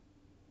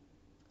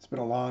been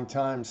a long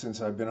time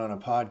since I've been on a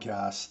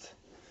podcast.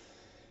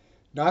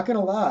 Not gonna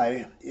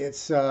lie,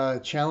 it's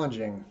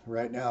challenging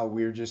right now.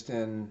 We're just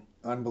in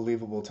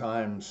unbelievable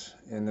times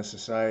in the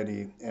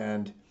society,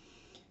 and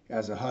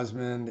as a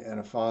husband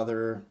and a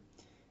father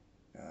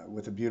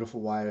with a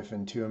beautiful wife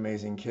and two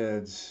amazing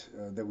kids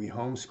that we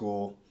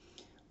homeschool,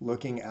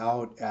 looking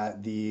out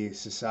at the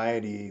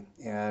society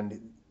and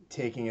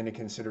taking into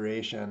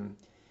consideration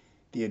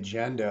the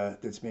agenda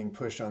that's being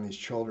pushed on these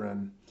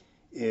children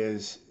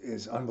is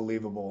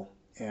unbelievable.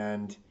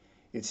 And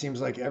it seems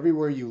like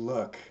everywhere you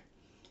look,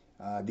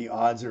 the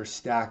odds are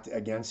stacked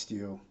against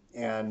you.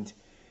 And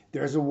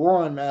there's a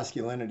war on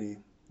masculinity.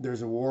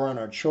 There's a war on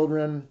our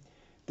children.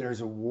 There's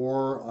a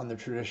war on the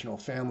traditional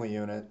family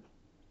unit.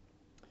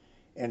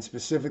 And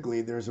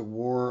specifically, there's a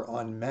war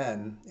on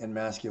men and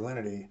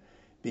masculinity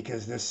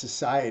because this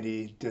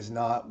society does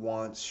not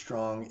want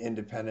strong,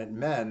 independent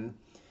men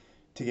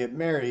to get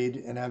married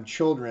and have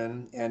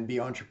children and be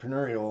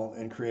entrepreneurial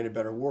and create a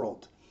better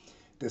world.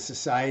 The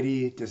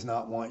society does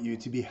not want you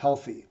to be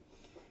healthy.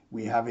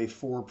 We have a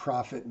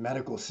for-profit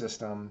medical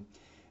system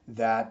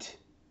that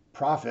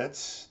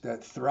profits,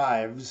 that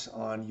thrives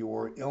on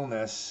your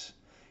illness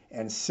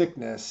and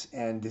sickness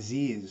and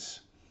disease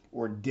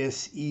or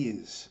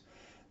dis-ease.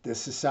 The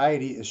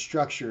society is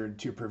structured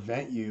to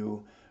prevent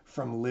you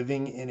from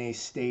living in a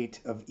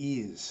state of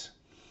ease.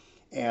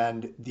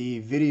 And the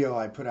video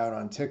I put out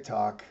on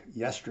TikTok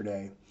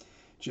yesterday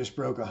just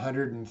broke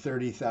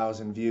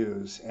 130,000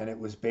 views, and it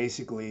was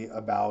basically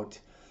about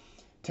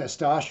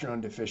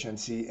testosterone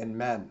deficiency in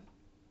men.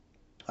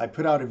 I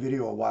put out a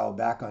video a while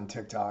back on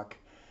TikTok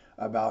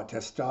about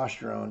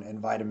testosterone and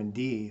vitamin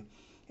D,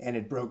 and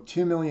it broke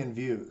 2 million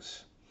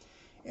views.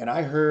 And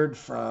I heard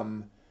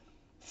from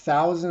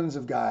thousands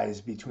of guys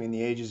between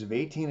the ages of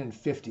 18 and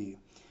 50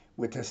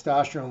 with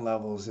testosterone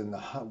levels in the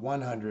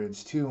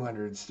 100s,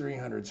 200s,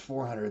 300s,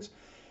 400s,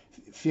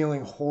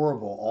 feeling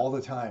horrible all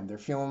the time. They're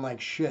feeling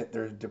like shit.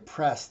 They're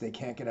depressed. They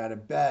can't get out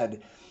of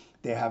bed.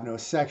 They have no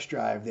sex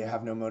drive. They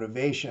have no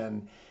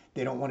motivation.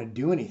 They don't want to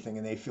do anything,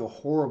 and they feel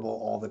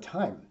horrible all the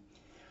time.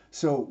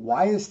 So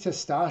why is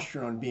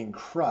testosterone being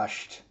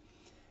crushed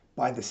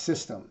by the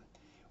system?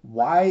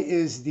 Why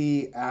is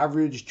the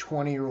average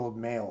 20-year-old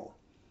male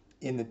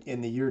in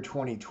the year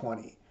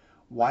 2020,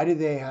 why do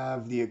they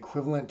have the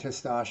equivalent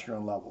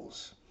testosterone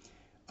levels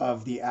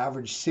of the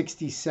average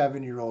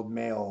 67-year-old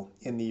male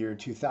in the year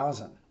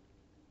 2000?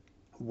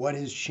 What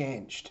has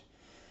changed?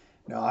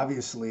 Now,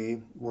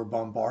 obviously, we're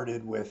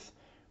bombarded with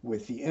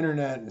the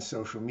internet and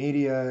social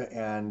media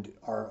and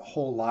our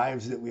whole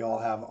lives that we all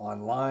have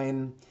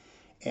online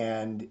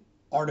and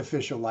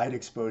artificial light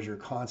exposure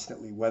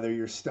constantly, whether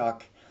you're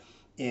stuck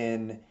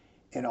in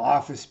an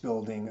office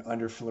building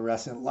under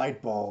fluorescent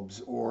light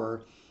bulbs,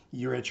 or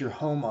you're at your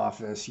home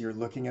office, you're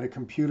looking at a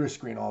computer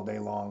screen all day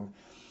long.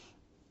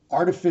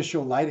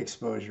 Artificial light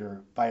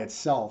exposure by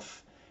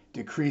itself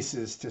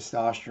decreases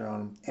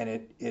testosterone, and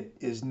it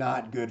is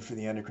not good for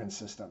the endocrine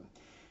system.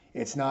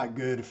 It's not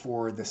good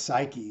for the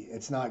psyche.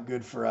 It's not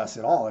good for us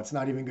at all. It's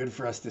not even good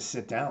for us to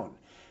sit down.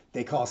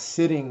 They call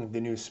sitting the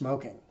new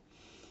smoking.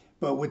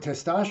 But with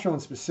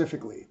testosterone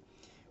specifically,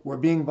 we're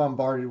being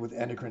bombarded with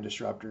endocrine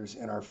disruptors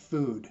in our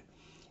food,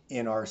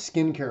 in our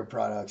skincare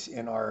products,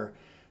 in our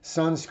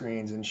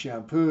sunscreens and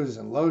shampoos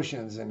and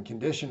lotions and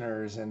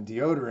conditioners and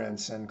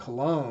deodorants and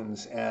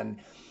colognes and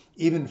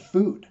even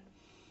food.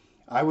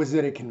 I was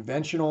at a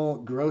conventional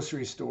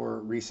grocery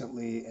store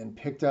recently and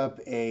picked up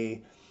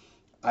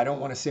I don't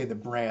want to say the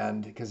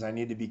brand because I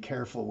need to be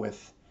careful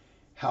with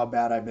how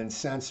bad I've been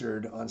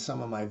censored on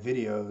some of my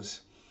videos,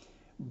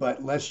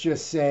 but let's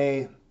just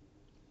say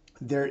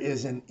there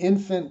is an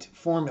infant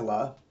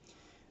formula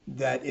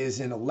that is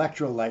an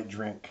electrolyte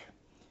drink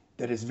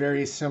that is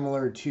very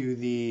similar to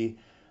the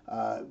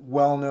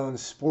well-known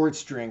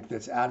sports drink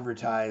that's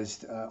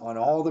advertised on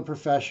all the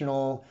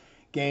professional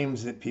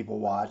games that people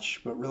watch,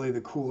 but really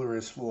the cooler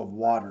is full of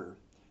water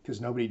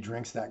because nobody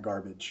drinks that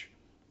garbage.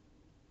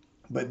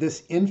 But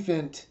this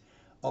infant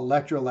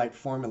electrolyte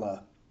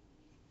formula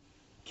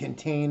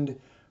contained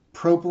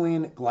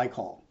propylene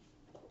glycol.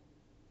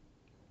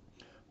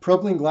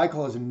 Propylene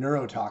glycol is a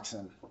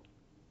neurotoxin,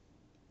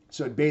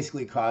 so it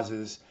basically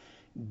causes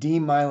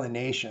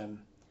demyelination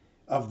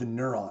of the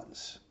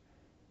neurons,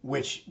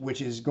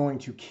 which is going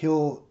to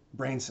kill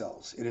brain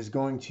cells. It is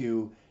going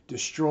to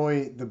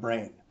destroy the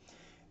brain.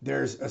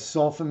 There's a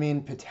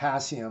sulfamine,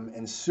 potassium,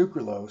 and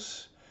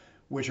sucralose,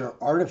 which are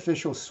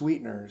artificial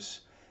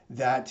sweeteners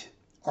that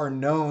are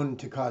known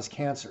to cause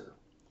cancer.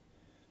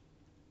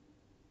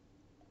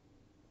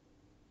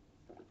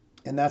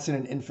 And that's in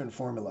an infant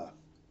formula.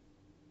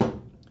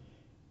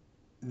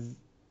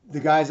 The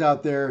guys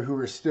out there who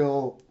are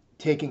still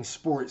taking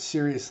sports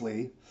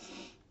seriously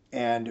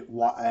and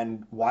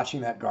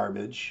watching that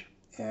garbage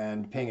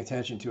and paying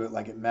attention to it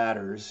like it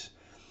matters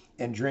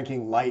and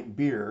drinking light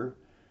beer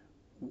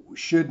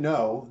should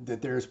know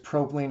that there's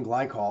propylene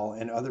glycol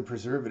and other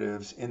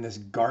preservatives in this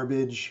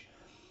garbage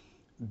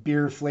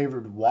beer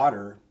flavored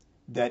water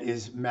that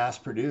is mass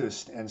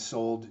produced and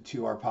sold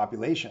to our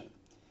population.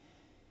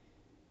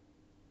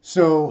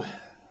 So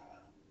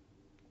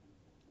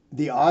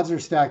the odds are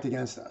stacked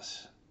against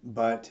us,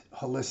 but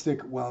holistic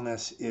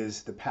wellness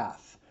is the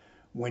path.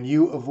 When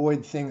you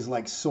avoid things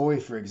like soy,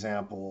 for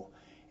example,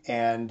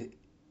 and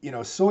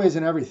soy is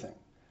in everything.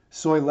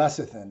 Soy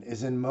lecithin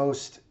is in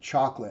most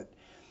chocolate.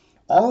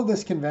 All of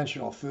this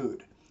conventional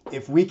food.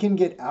 If we can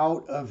get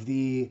out of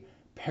the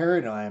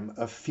paradigm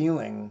of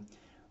feeling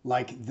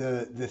like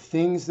the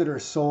things that are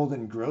sold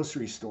in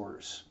grocery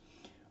stores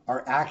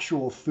are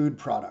actual food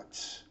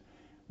products,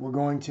 we're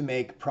going to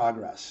make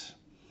progress.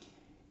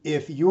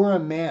 If you're a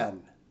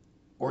man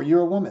or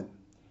you're a woman,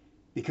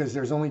 because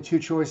there's only two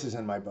choices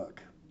in my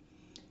book,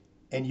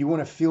 and you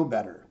want to feel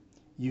better,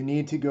 you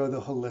need to go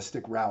the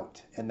holistic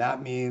route. And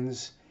that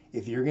means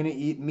if you're going to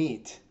eat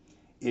meat,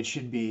 it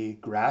should be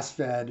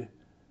grass-fed,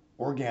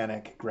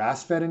 organic,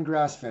 grass-fed and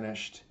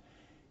grass-finished,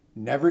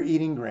 never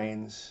eating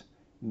grains,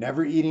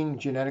 never eating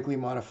genetically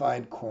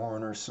modified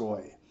corn or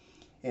soy.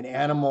 An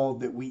animal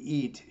that we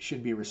eat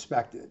should be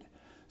respected.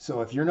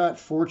 So if you're not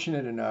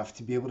fortunate enough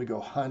to be able to go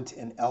hunt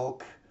an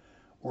elk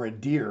or a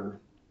deer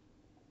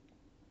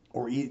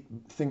or eat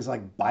things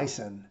like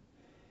bison,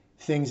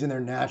 things in their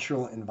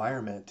natural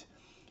environment,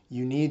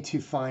 you need to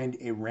find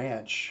a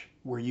ranch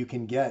where you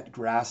can get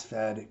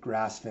grass-fed,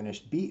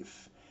 grass-finished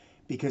beef,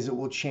 because it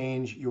will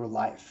change your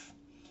life.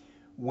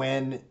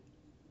 When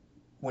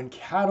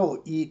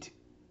cattle eat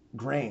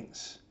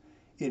grains,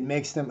 it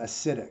makes them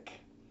acidic.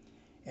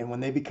 And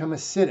when they become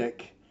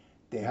acidic,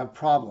 they have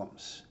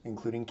problems,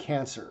 including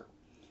cancer.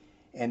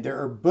 And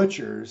there are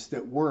butchers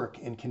that work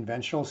in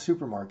conventional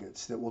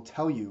supermarkets that will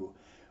tell you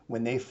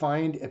when they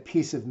find a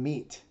piece of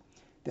meat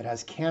that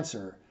has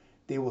cancer,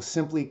 they will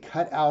simply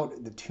cut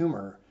out the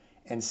tumor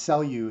and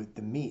sell you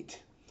the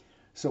meat.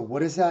 So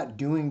what is that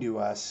doing to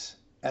us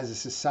as a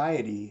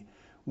society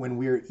when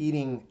we're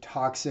eating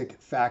toxic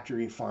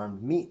factory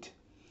farmed meat?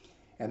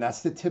 And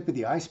that's the tip of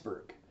the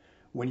iceberg.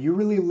 When you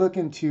really look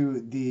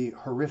into the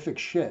horrific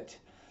shit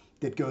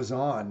that goes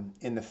on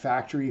in the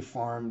factory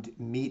farmed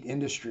meat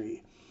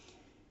industry,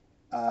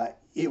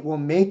 it will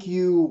make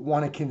you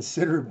want to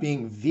consider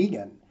being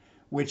vegan,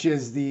 which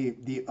is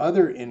the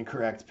other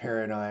incorrect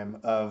paradigm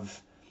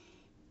of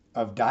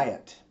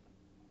diet.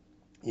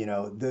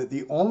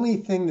 The only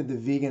thing that the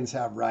vegans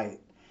have right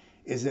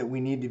is that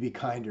we need to be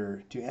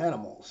kinder to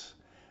animals.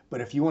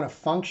 But if you want to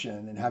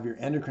function and have your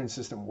endocrine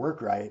system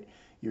work right,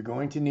 you're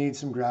going to need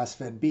some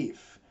grass-fed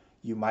beef.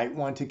 You might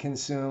want to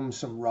consume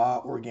some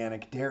raw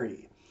organic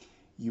dairy.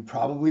 You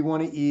probably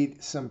want to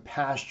eat some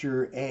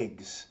pasture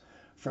eggs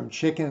from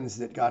chickens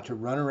that got to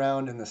run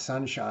around in the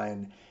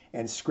sunshine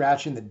and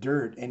scratch in the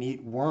dirt and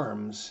eat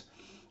worms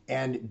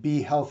and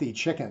be healthy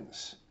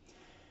chickens.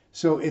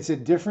 So it's a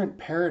different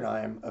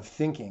paradigm of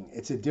thinking.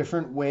 It's a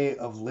different way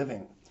of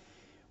living.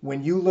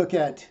 When you look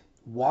at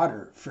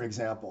water, for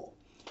example,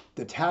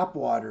 the tap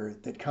water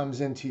that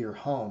comes into your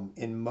home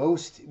in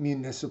most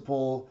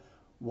municipal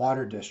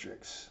water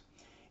districts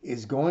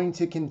is going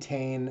to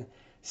contain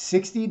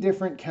 60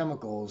 different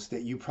chemicals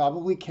that you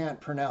probably can't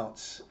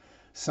pronounce.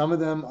 Some of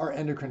them are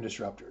endocrine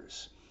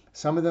disruptors.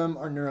 Some of them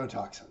are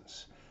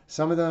neurotoxins.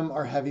 Some of them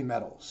are heavy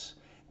metals.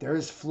 There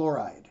is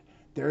fluoride.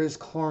 There is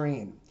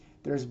chlorine.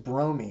 There's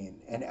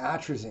bromine and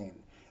atrazine.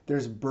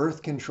 There's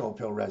birth control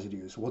pill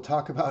residues. We'll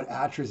talk about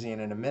atrazine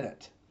in a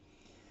minute.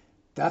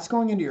 That's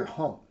going into your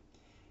home.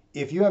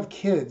 If you have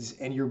kids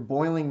and you're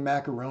boiling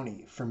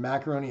macaroni for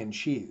macaroni and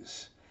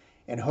cheese,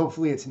 and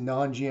hopefully it's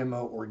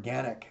non-GMO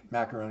organic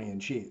macaroni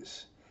and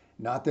cheese,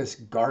 not this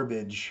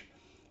garbage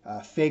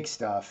fake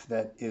stuff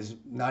that is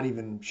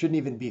shouldn't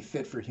even be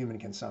fit for human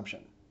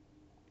consumption.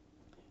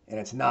 And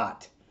it's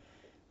not,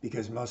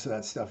 because most of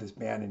that stuff is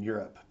banned in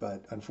Europe.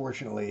 But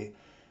unfortunately,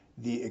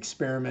 the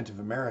experiment of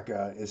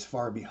America is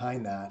far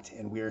behind that,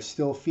 and we are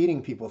still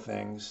feeding people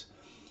things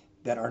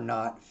that are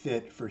not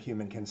fit for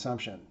human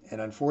consumption. And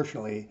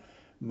unfortunately,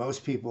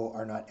 most people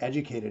are not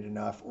educated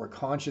enough or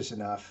conscious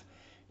enough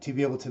to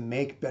be able to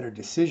make better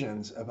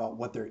decisions about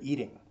what they're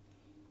eating.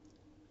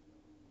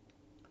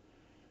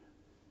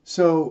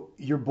 So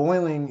you're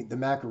boiling the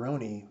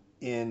macaroni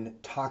in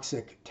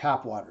toxic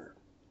tap water,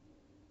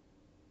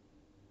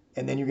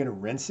 and then you're going to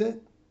rinse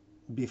it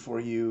before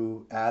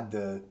you add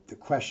the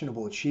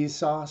questionable cheese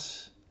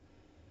sauce.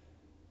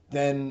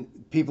 Then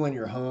people in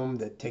your home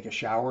that take a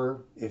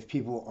shower, if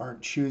people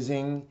aren't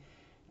choosing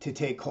to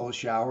take cold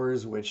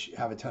showers, which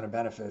have a ton of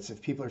benefits,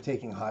 if people are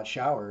taking hot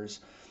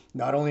showers,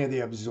 not only are they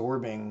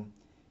absorbing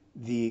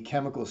the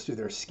chemicals through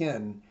their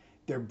skin,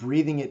 they're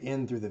breathing it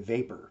in through the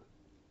vapor.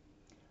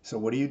 So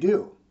what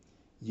do?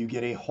 You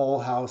get a whole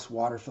house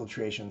water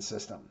filtration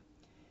system.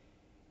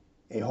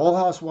 A whole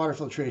house water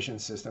filtration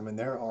system, and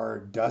there are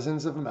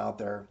dozens of them out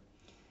there,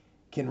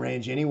 can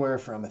range anywhere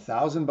from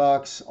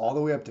 $1,000 all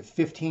the way up to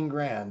 15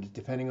 grand,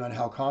 depending on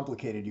how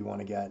complicated you want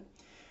to get.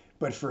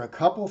 But for a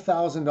couple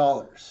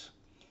 $1,000s,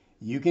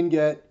 you can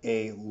get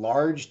a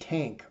large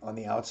tank on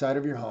the outside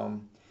of your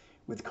home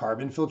with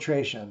carbon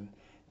filtration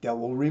that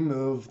will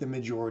remove the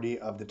majority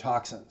of the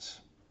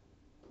toxins.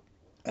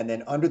 And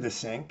then under the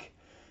sink,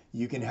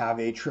 you can have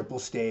a triple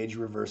stage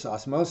reverse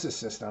osmosis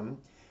system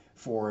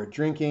for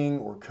drinking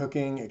or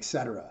cooking,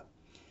 etc.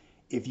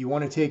 If you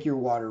want to take your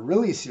water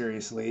really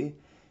seriously,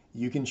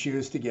 you can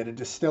choose to get a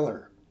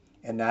distiller,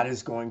 and that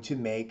is going to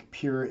make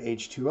pure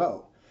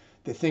H2O.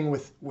 The thing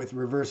with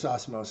reverse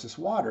osmosis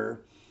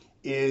water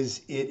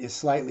is it is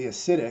slightly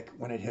acidic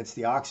when it hits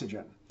the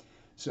oxygen.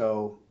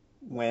 So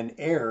when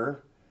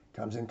air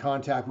comes in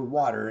contact with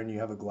water and you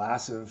have a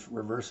glass of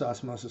reverse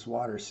osmosis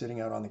water sitting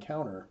out on the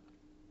counter,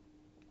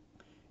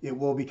 it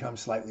will become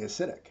slightly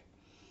acidic.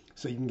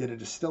 So you can get a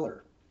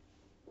distiller.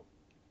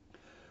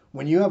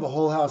 When you have a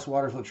whole house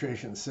water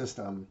filtration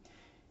system,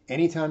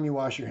 anytime you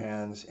wash your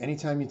hands,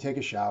 anytime you take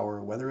a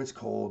shower, whether it's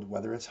cold,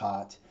 whether it's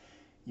hot,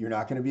 you're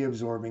not going to be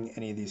absorbing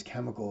any of these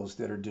chemicals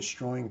that are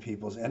destroying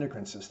people's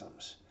endocrine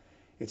systems.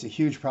 It's a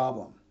huge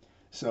problem.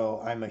 So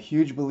I'm a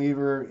huge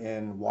believer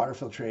in water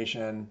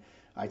filtration.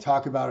 I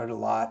talk about it a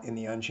lot in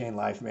the Unchained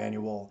Life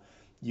Manual.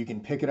 You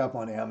can pick it up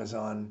on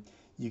Amazon.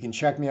 You can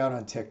check me out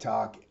on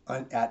TikTok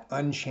at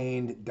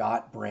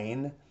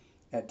unchained.brain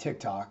at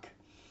TikTok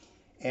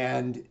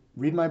and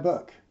read my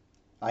book.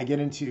 I get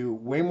into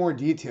way more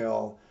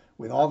detail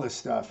with all this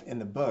stuff in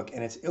the book,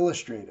 and it's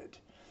illustrated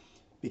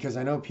because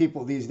I know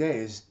people these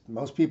days,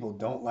 most people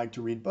don't like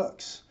to read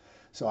books.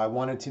 So I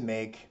wanted to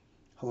make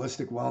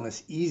holistic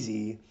wellness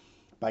easy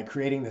by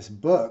creating this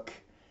book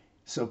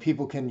so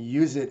people can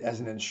use it as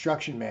an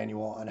instruction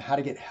manual on how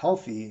to get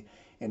healthy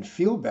and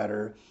feel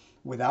better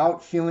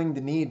without feeling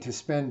the need to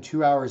spend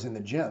 2 hours in the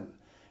gym,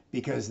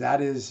 because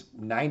that is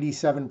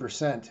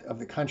 97% of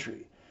the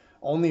country.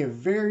 Only a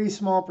very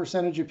small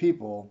percentage of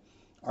people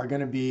are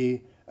going to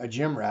be a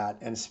gym rat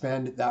and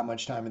spend that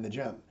much time in the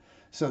gym.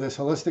 So this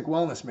holistic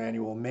wellness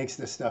manual makes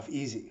this stuff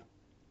easy.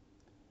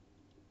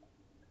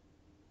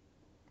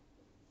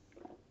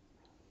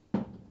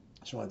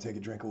 Just want to take a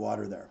drink of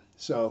water there.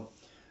 So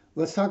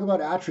let's talk about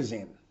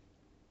atrazine.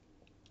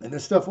 And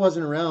this stuff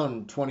wasn't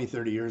around 20,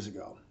 30 years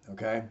ago,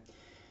 okay?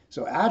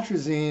 So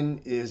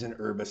atrazine is an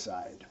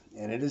herbicide,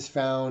 and it is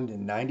found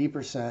in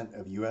 90%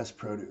 of U.S.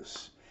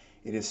 produce.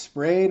 It is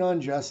sprayed on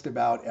just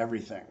about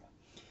everything.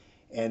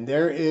 And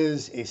there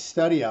is a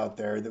study out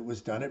there that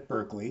was done at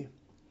Berkeley,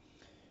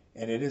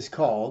 and it is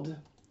called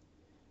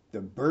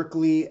the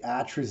Berkeley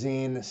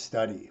Atrazine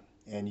Study.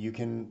 And you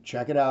can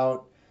check it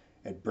out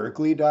at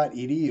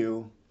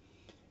berkeley.edu.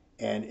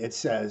 And it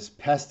says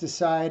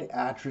pesticide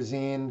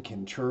atrazine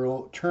can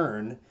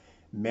turn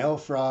male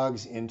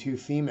frogs into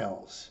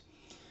females.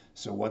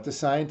 So what the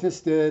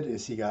scientist did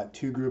is he got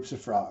two groups of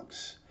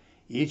frogs.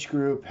 Each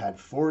group had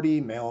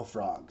 40 male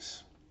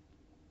frogs.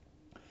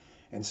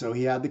 And so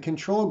he had the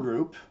control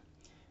group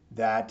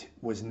that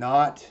was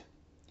not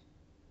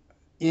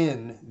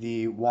in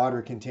the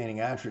water containing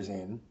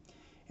atrazine,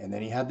 and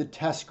then he had the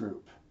test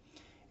group.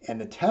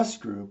 And the test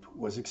group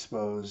was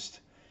exposed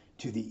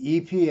to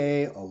the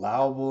EPA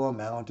allowable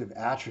amount of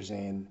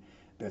atrazine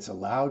that's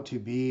allowed to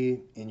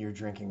be in your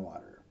drinking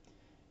water.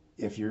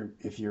 If you're,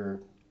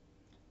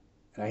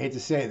 and I hate to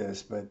say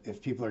this, but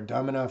if people are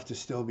dumb enough to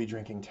still be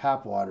drinking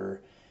tap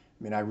water,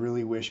 I mean, I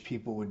really wish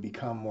people would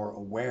become more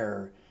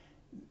aware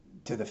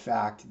to the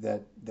fact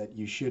that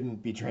you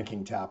shouldn't be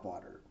drinking tap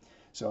water.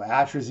 So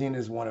atrazine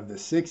is one of the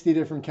 60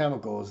 different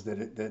chemicals that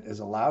is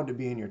allowed to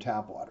be in your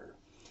tap water.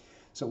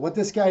 So what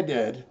this guy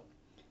did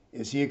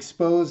is he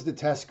exposed the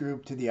test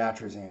group to the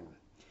atrazine,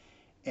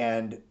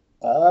 and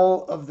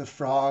all of the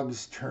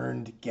frogs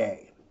turned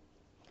gay.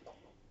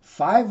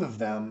 5 of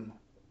them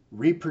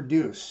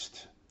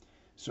reproduced.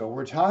 So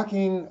we're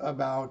talking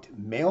about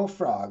male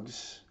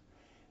frogs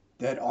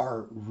that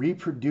are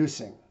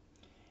reproducing.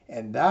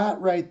 And that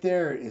right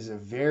there is a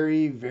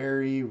very,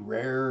 very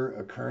rare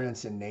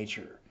occurrence in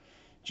nature.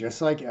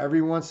 Just like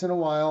every once in a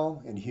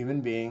while in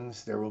human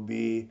beings, there will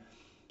be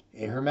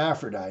a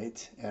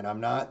hermaphrodite, and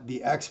I'm not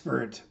the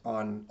expert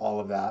on all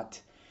of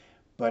that,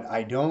 but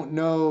I don't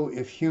know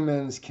if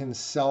humans can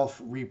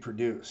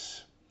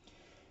self-reproduce.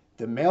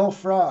 The male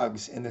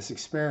frogs in this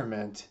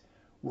experiment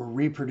were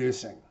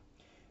reproducing.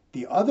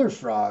 The other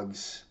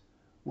frogs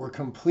were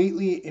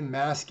completely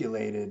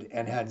emasculated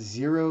and had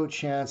zero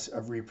chance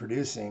of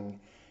reproducing.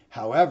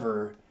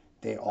 However,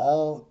 they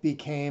all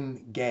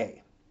became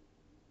gay.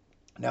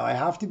 Now, I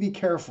have to be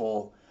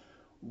careful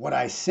what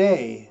I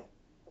say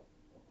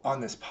on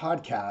this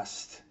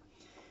podcast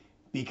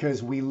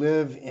because we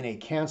live in a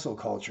cancel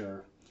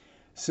culture.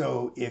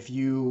 So if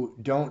you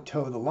don't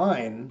toe the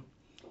line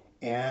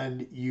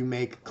and you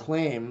make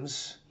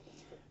claims,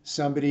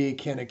 somebody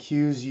can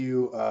accuse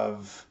you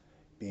of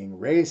being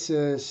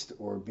racist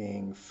or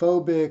being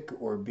phobic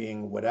or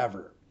being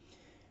whatever.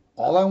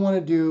 All I want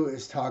to do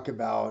is talk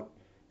about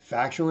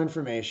factual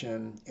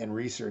information and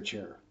research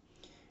here.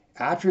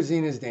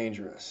 Atrazine is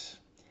dangerous,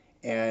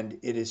 and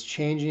it is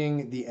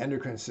changing the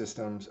endocrine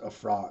systems of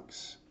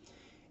frogs.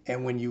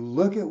 And when you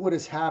look at what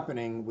is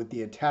happening with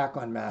the attack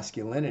on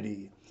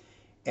masculinity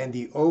and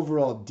the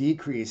overall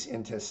decrease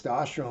in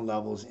testosterone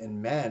levels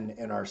in men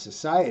in our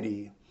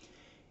society,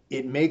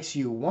 it makes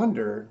you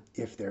wonder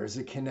if there's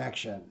a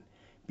connection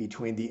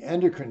between the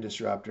endocrine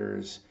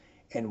disruptors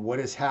and what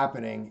is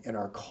happening in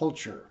our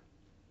culture,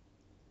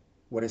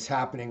 what is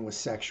happening with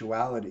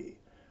sexuality,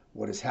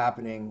 what is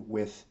happening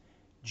with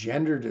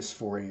gender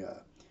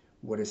dysphoria,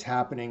 what is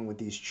happening with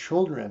these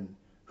children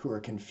who are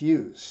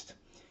confused.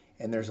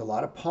 And there's a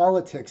lot of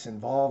politics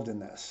involved in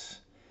this.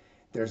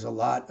 There's a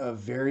lot of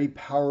very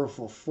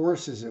powerful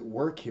forces at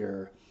work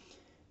here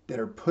that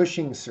are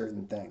pushing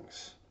certain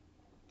things.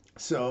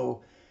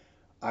 So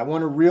I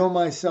want to reel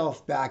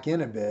myself back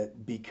in a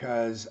bit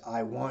because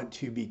I want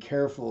to be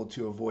careful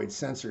to avoid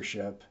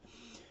censorship.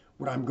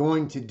 What I'm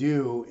going to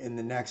do in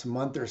the next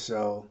month or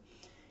so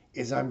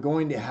is I'm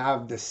going to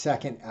have the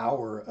second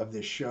hour of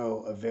this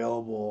show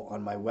available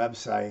on my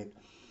website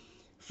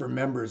for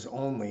members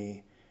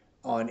only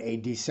on a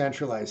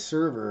decentralized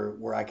server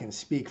where I can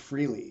speak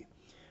freely.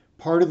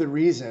 Part of the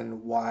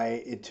reason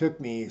why it took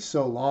me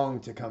so long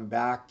to come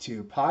back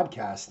to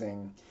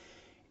podcasting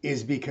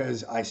is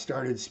because I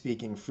started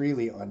speaking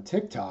freely on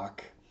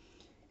TikTok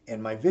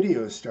and my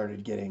videos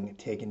started getting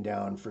taken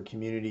down for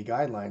community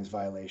guidelines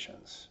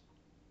violations.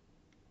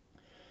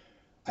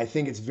 I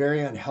think it's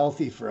very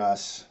unhealthy for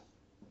us,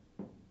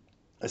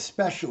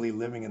 especially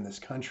living in this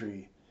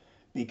country,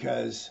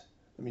 because,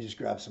 let me just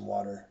grab some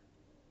water.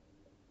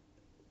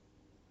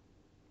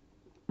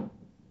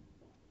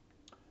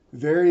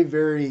 Very,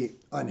 very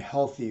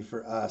unhealthy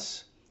for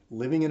us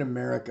living in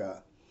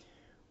America,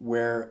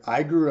 where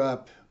I grew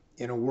up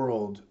in a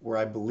world where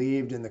I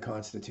believed in the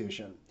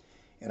Constitution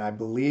and I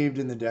believed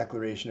in the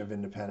Declaration of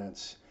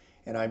Independence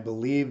and I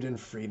believed in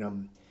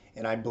freedom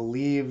and I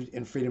believed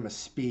in freedom of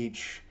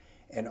speech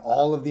and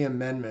all of the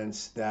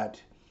amendments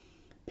that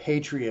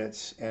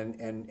patriots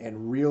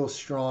and real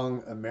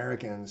strong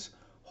Americans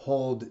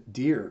hold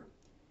dear.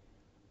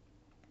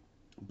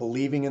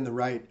 Believing in the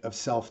right of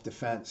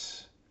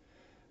self-defense,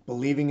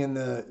 believing in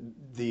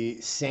the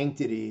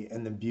sanctity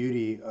and the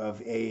beauty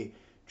of a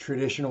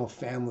traditional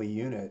family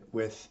unit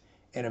with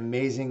an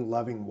amazing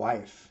loving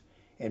wife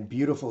and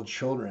beautiful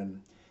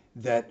children,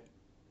 that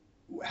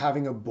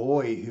having a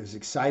boy who's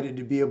excited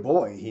to be a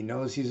boy, he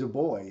knows he's a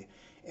boy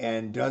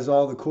and does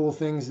all the cool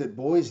things that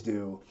boys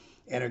do,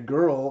 and a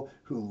girl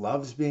who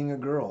loves being a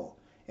girl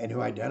and who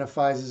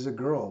identifies as a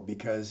girl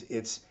because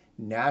it's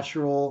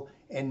natural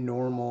and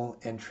normal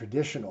and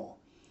traditional.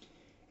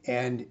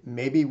 And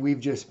maybe we've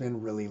just been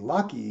really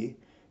lucky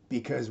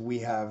because we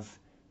have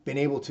been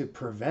able to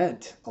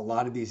prevent a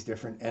lot of these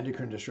different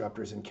endocrine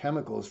disruptors and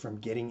chemicals from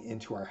getting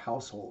into our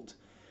household.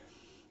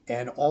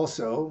 And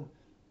also,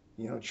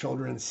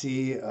 children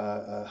see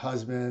a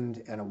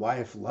husband and a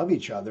wife love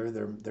each other,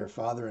 their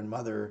father and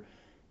mother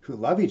who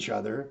love each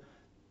other.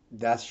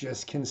 That's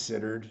just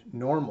considered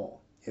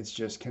normal. It's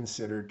just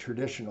considered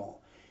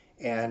traditional.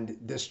 And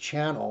this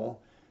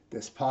channel,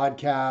 this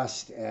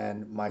podcast,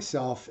 and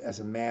myself as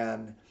a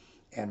man,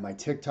 and my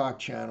TikTok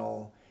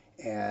channel,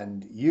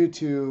 and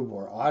YouTube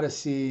or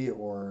Odyssey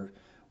or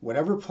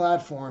whatever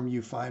platform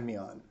you find me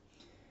on,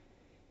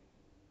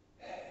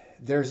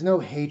 there's no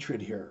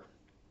hatred here.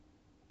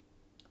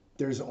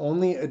 There's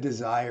only a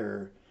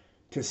desire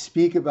to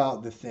speak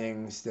about the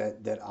things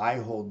that I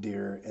hold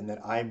dear and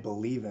that I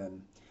believe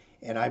in.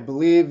 And I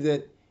believe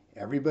that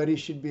everybody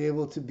should be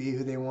able to be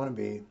who they want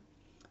to be,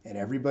 and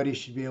everybody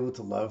should be able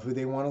to love who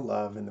they want to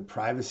love in the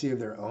privacy of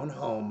their own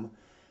home,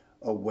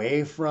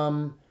 away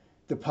from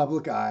the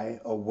public eye,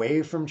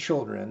 away from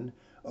children,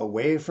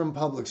 away from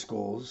public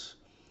schools,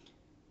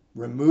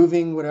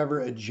 removing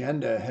whatever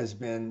agenda has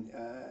been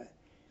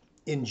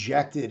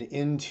injected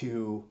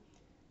into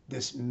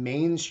this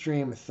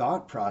mainstream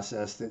thought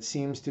process that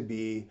seems to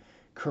be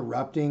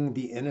corrupting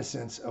the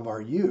innocence of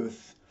our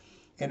youth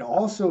and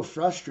also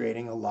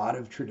frustrating a lot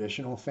of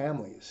traditional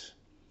families.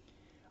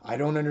 I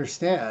don't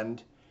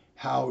understand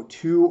how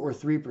 2 or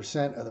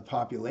 3% of the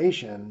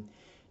population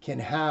can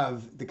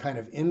have the kind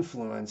of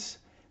influence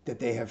that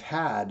they have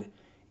had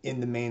in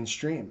the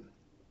mainstream.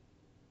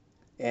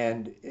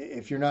 And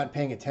if you're not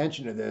paying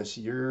attention to this,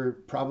 you're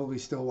probably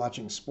still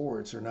watching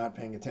sports or not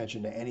paying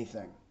attention to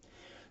anything.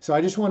 So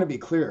I just want to be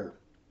clear.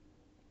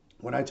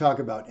 When I talk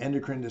about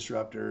endocrine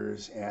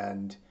disruptors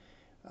and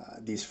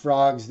these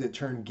frogs that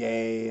turn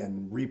gay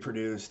and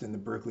reproduced in the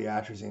Berkeley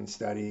atrazine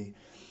study,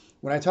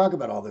 when I talk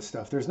about all this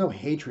stuff, there's no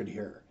hatred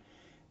here.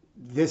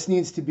 This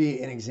needs to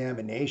be an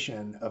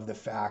examination of the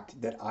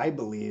fact that I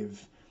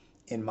believe,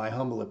 in my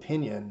humble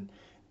opinion,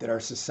 that our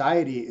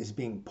society is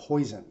being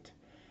poisoned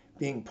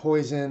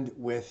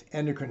with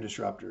endocrine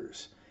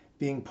disruptors,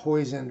 being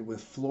poisoned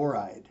with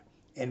fluoride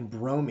and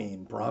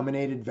bromine,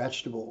 brominated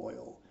vegetable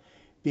oil,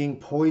 being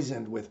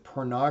poisoned with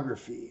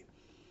pornography,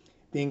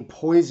 being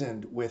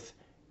poisoned with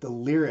the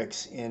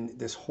lyrics in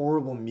this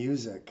horrible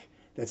music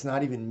that's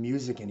not even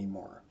music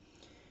anymore,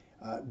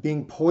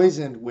 being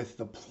poisoned with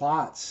the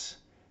plots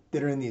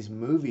that are in these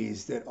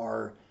movies that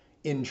are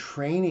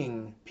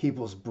entraining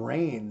people's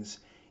brains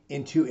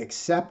into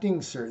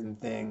accepting certain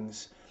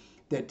things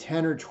that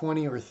 10 or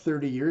 20 or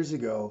 30 years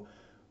ago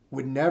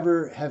would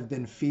never have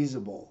been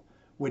feasible,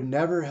 would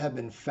never have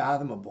been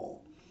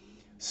fathomable.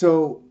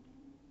 So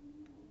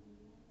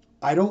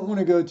I don't want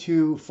to go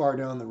too far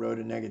down the road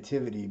of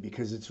negativity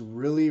because it's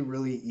really,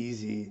 really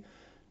easy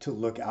to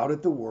look out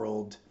at the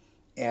world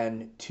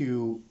and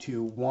to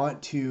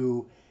want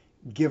to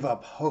give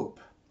up hope.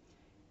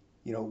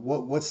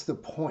 What's the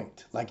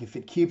point? Like, if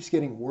it keeps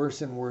getting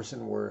worse and worse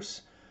and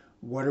worse,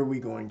 what are we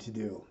going to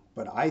do?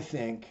 But I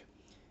think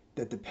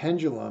that the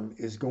pendulum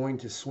is going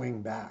to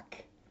swing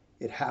back.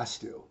 It has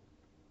to,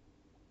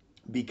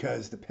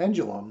 because the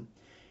pendulum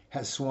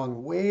has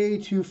swung way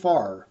too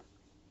far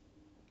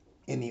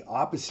in the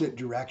opposite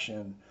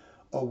direction,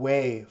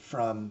 away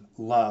from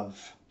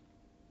love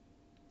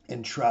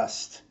and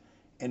trust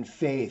and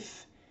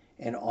faith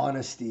and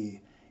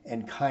honesty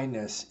and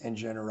kindness and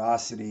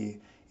generosity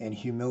and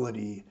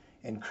humility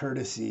and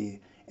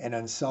courtesy and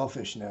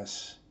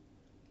unselfishness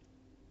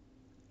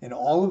and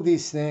all of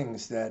these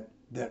things that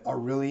are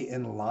really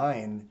in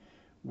line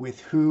with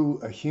who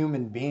a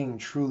human being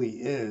truly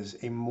is,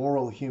 a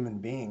moral human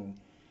being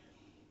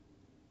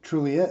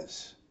truly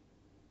is.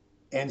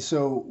 And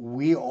so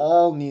we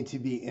all need to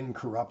be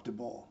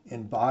incorruptible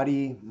in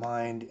body,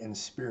 mind, and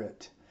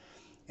spirit.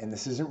 And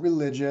this isn't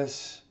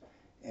religious,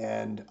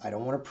 and I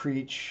don't want to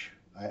preach.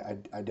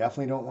 I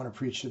definitely don't want to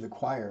preach to the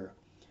choir.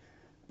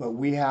 But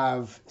we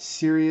have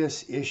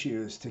serious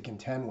issues to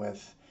contend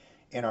with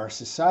in our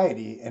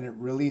society, and it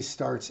really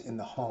starts in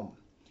the home.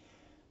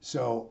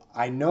 So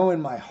I know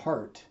in my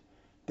heart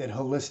that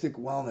holistic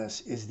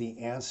wellness is the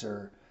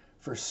answer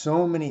for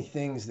so many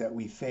things that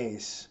we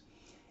face.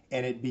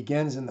 And it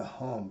begins in the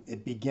home.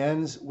 It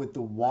begins with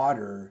the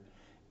water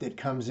that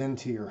comes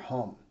into your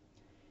home.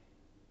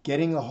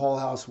 Getting a whole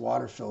house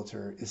water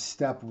filter is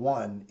step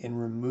one in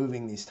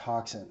removing these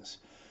toxins.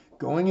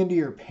 Going into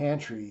your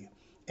pantry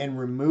and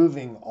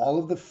removing all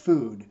of the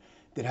food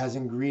that has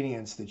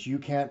ingredients that you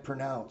can't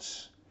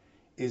pronounce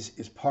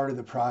is part of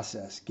the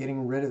process.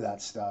 Getting rid of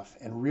that stuff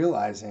and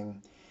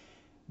realizing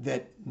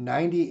that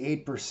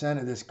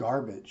 98% of this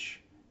garbage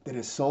that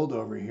is sold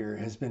over here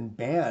has been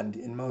banned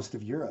in most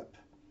of Europe.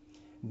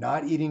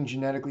 Not eating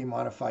genetically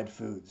modified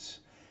foods,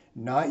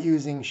 not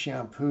using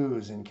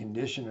shampoos and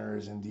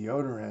conditioners and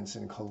deodorants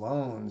and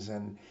colognes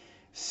and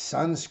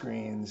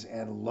sunscreens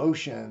and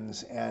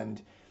lotions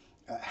and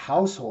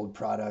household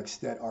products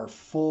that are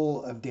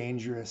full of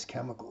dangerous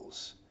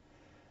chemicals.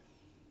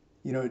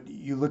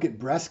 You look at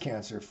breast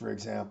cancer, for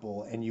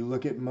example, and you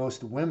look at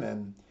most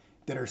women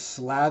that are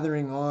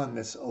slathering on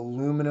this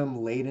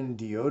aluminum-laden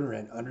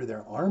deodorant under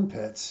their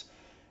armpits.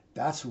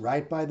 That's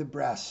right by the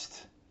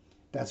breast.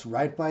 That's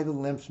right by the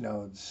lymph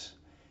nodes.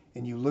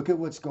 And you look at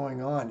what's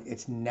going on,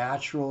 it's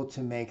natural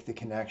to make the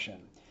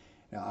connection.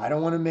 Now, I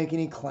don't want to make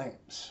any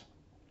claims.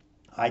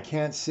 I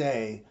can't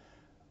say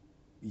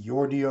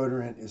your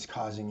deodorant is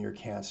causing your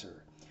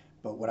cancer.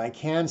 But what I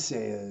can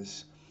say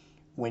is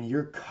when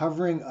you're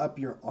covering up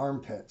your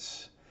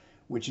armpits,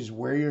 which is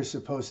where you're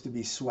supposed to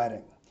be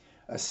sweating,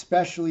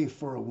 especially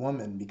for a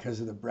woman because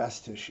of the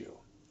breast tissue,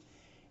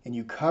 and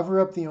you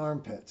cover up the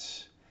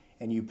armpits,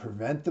 and you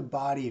prevent the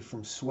body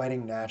from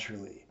sweating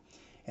naturally.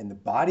 And the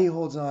body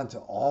holds on to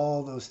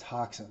all those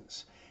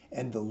toxins.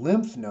 And the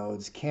lymph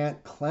nodes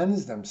can't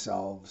cleanse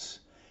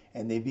themselves,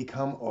 and they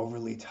become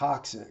overly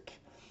toxic.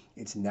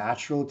 It's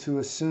natural to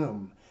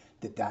assume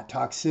that that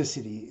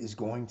toxicity is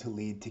going to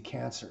lead to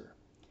cancer.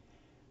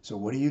 So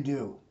what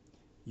do?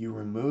 You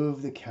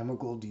remove the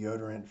chemical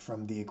deodorant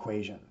from the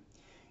equation.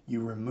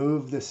 You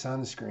remove the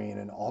sunscreen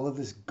and all of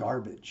this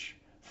garbage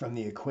from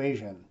the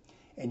equation,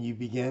 and you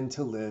begin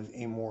to live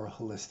a more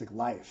holistic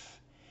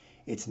life.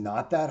 It's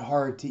not that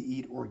hard to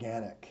eat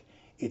organic.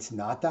 It's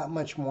not that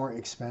much more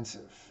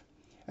expensive,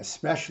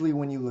 especially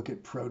when you look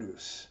at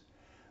produce.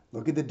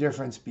 Look at the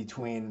difference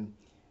between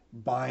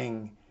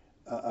buying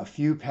a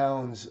few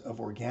pounds of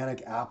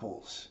organic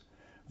apples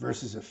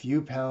versus a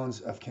few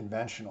pounds of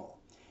conventional.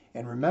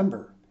 And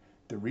remember,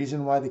 the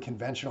reason why the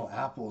conventional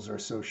apples are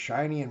so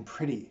shiny and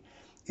pretty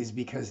is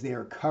because they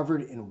are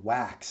covered in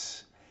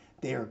wax.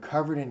 They are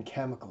covered in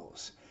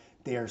chemicals.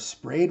 They are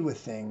sprayed with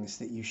things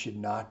that you should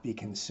not be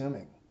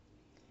consuming.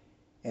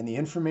 And the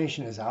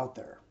information is out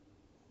there.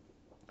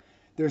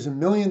 There's a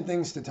million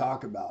things to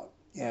talk about,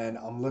 and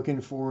I'm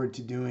looking forward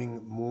to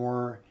doing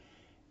more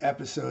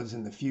episodes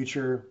in the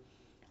future.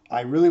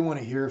 I really want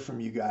to hear from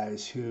you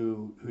guys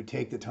who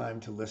take the time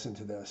to listen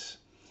to this.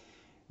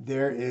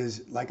 There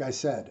is, like I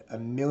said, a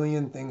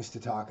million things to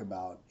talk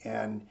about,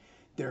 and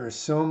there are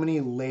so many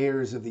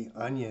layers of the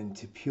onion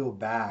to peel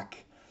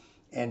back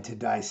and to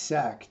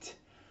dissect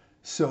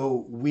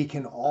so we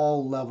can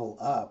all level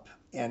up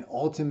and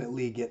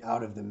ultimately get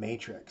out of the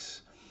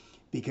matrix.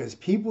 Because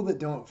people that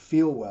don't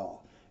feel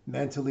well,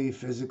 mentally,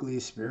 physically,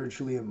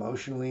 spiritually,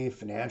 emotionally,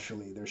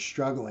 financially, they're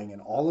struggling in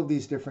all of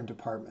these different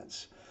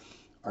departments,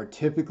 are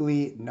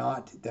typically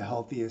not the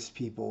healthiest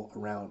people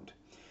around.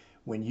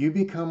 When you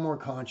become more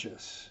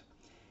conscious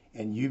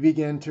and you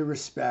begin to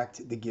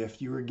respect the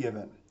gift you were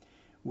given,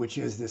 which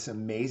is this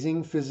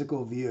amazing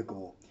physical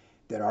vehicle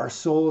that our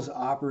souls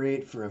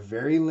operate for a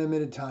very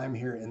limited time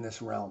here in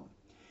this realm,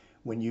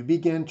 when you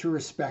begin to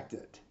respect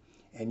it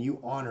and you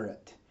honor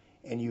it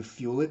and you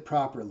fuel it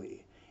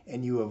properly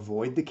and you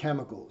avoid the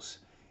chemicals,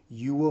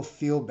 you will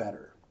feel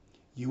better.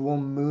 You will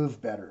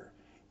move better.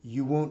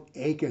 You won't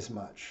ache as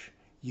much.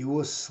 You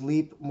will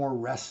sleep more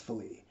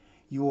restfully.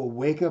 You will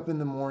wake up in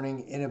the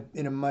morning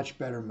in a much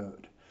better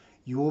mood.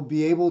 You will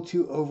be able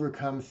to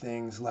overcome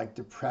things like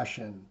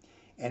depression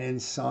and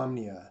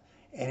insomnia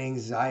and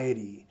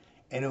anxiety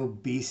and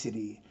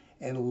obesity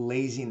and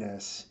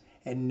laziness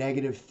and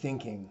negative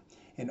thinking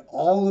and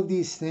all of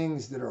these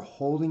things that are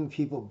holding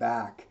people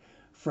back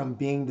from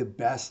being the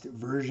best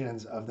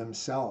versions of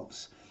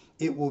themselves.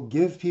 It will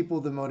give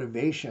people the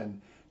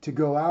motivation to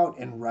go out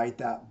and write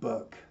that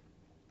book,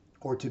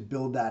 or to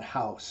build that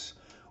house,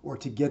 or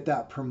to get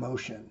that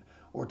promotion,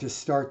 or to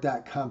start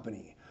that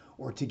company,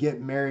 or to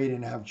get married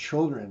and have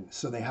children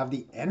so they have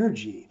the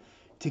energy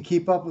to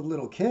keep up with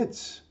little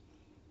kids.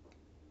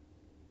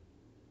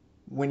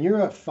 When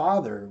you're a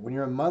father, when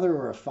you're a mother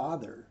or a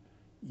father,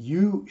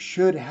 you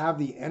should have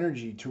the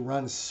energy to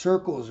run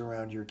circles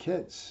around your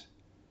kids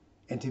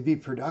and to be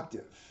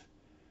productive.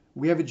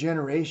 We have a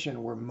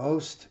generation where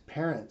most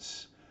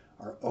parents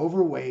are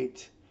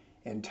overweight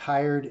and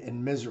tired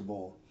and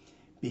miserable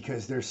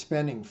because they're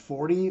spending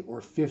 40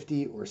 or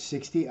 50 or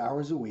 60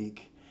 hours a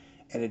week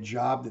at a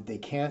job that they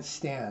can't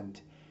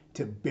stand,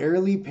 to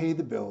barely pay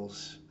the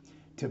bills,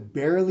 to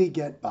barely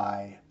get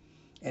by,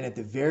 and at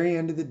the very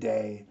end of the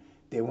day,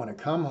 they want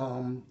to come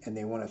home and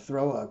they want to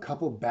throw a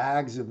couple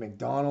bags of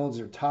McDonald's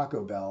or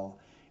Taco Bell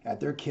at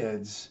their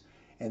kids,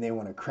 and they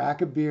want to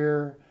crack a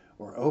beer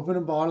or open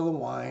a bottle of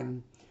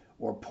wine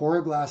or pour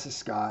a glass of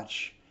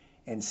scotch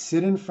and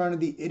sit in front of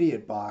the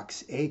idiot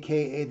box,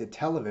 aka the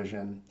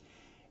television,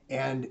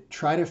 and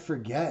try to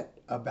forget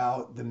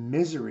about the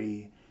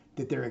misery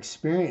that they're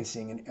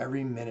experiencing in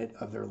every minute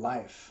of their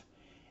life.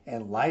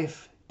 And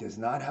life does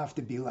not have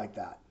to be like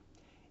that.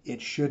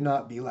 It should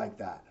not be like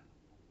that.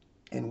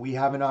 And we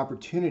have an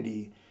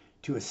opportunity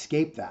to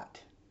escape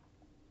that.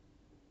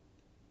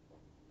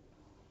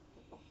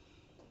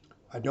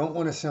 I don't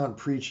want to sound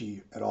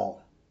preachy at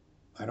all.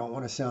 I don't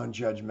want to sound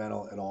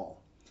judgmental at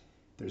all.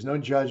 There's no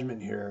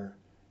judgment here.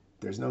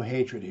 There's no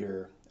hatred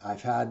here.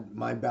 I've had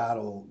my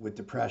battle with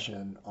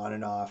depression on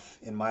and off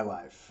in my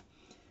life.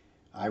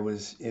 I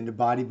was into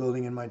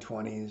bodybuilding in my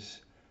 20s.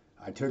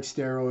 I took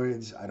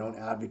steroids. I don't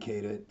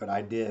advocate it, but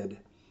I did.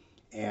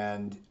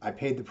 And I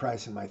paid the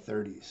price in my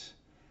 30s.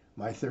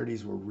 My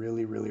 30s were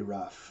really, really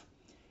rough.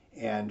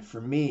 And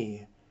for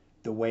me,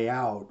 the way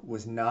out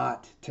was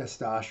not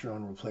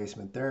testosterone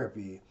replacement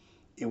therapy.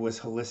 It was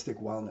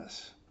holistic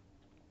wellness.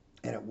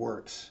 And it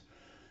works.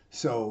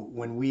 So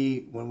when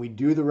we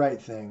do the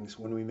right things,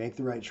 when we make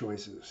the right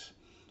choices,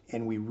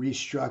 and we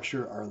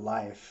restructure our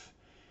life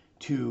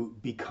to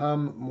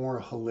become more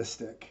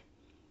holistic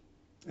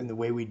in the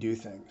way we do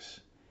things,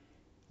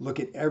 look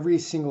at every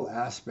single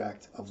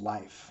aspect of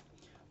life.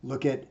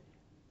 Look at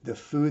the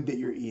food that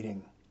you're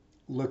eating.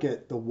 Look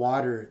at the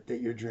water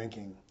that you're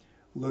drinking.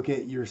 Look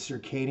at your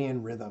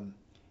circadian rhythm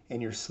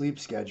and your sleep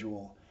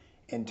schedule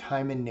and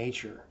time in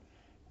nature.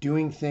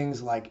 Doing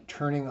things like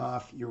turning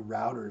off your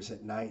routers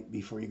at night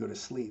before you go to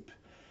sleep.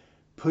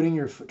 Turning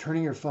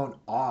your phone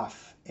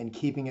off and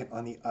keeping it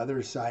on the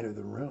other side of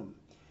the room.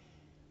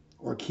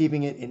 Or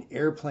keeping it in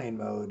airplane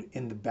mode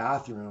in the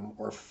bathroom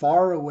or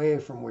far away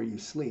from where you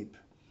sleep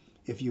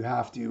if you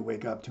have to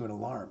wake up to an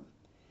alarm.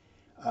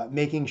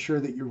 Making sure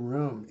that your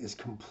room is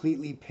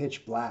completely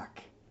pitch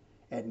black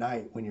at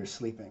night when you're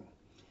sleeping.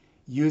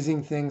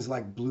 Using things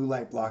like blue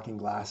light blocking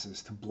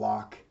glasses to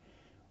block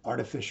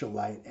artificial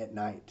light at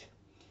night.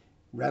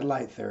 Red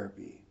light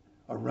therapy,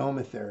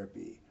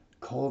 aromatherapy,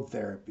 cold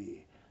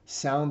therapy,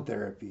 sound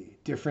therapy,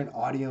 different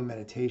audio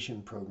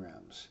meditation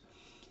programs,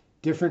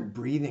 different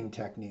breathing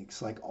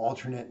techniques like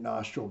alternate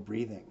nostril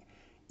breathing,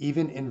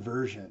 even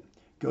inversion.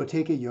 Go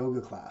take a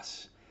yoga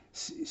class.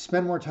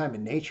 Spend more time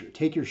in nature.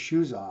 Take your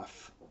shoes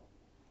off.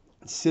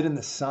 Sit in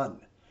the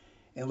sun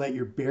and let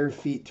your bare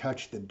feet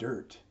touch the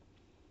dirt.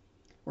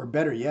 Or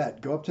better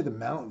yet, go up to the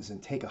mountains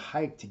and take a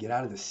hike to get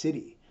out of the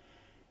city.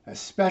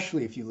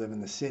 Especially if you live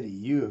in the city,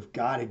 you have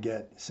got to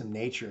get some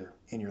nature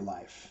in your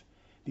life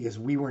because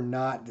we were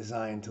not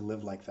designed to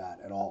live like that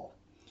at all.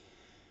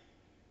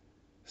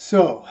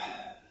 So,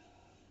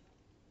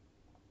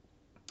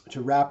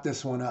 to wrap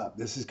this one up,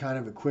 this is kind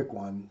of a quick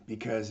one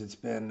because it's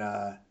been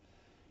a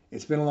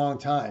long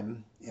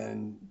time,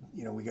 and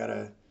we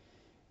gotta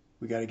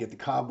get the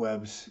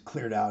cobwebs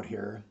cleared out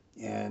here,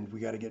 and we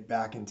got to get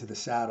back into the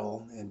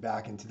saddle and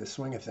back into the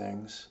swing of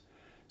things,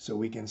 so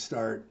we can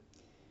start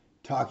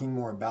talking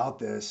more about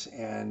this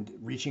and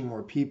reaching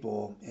more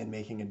people and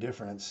making a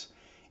difference.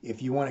 If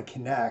you want to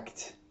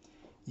connect,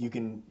 you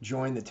can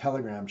join the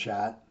Telegram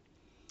chat.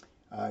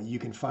 You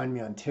can find me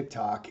on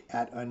TikTok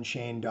at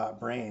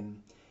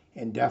unchained.brain,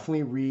 and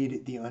definitely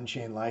read the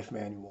Unchained Life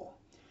Manual.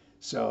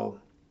 So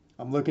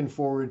I'm looking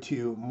forward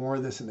to more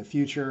of this in the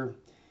future.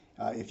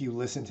 If you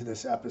listen to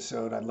this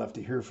episode, I'd love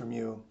to hear from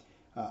you.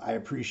 I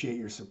appreciate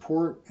your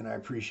support, and I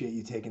appreciate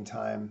you taking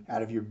time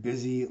out of your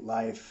busy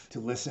life to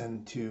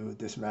listen to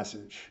this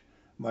message.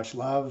 Much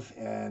love,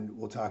 and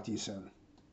we'll talk to you soon.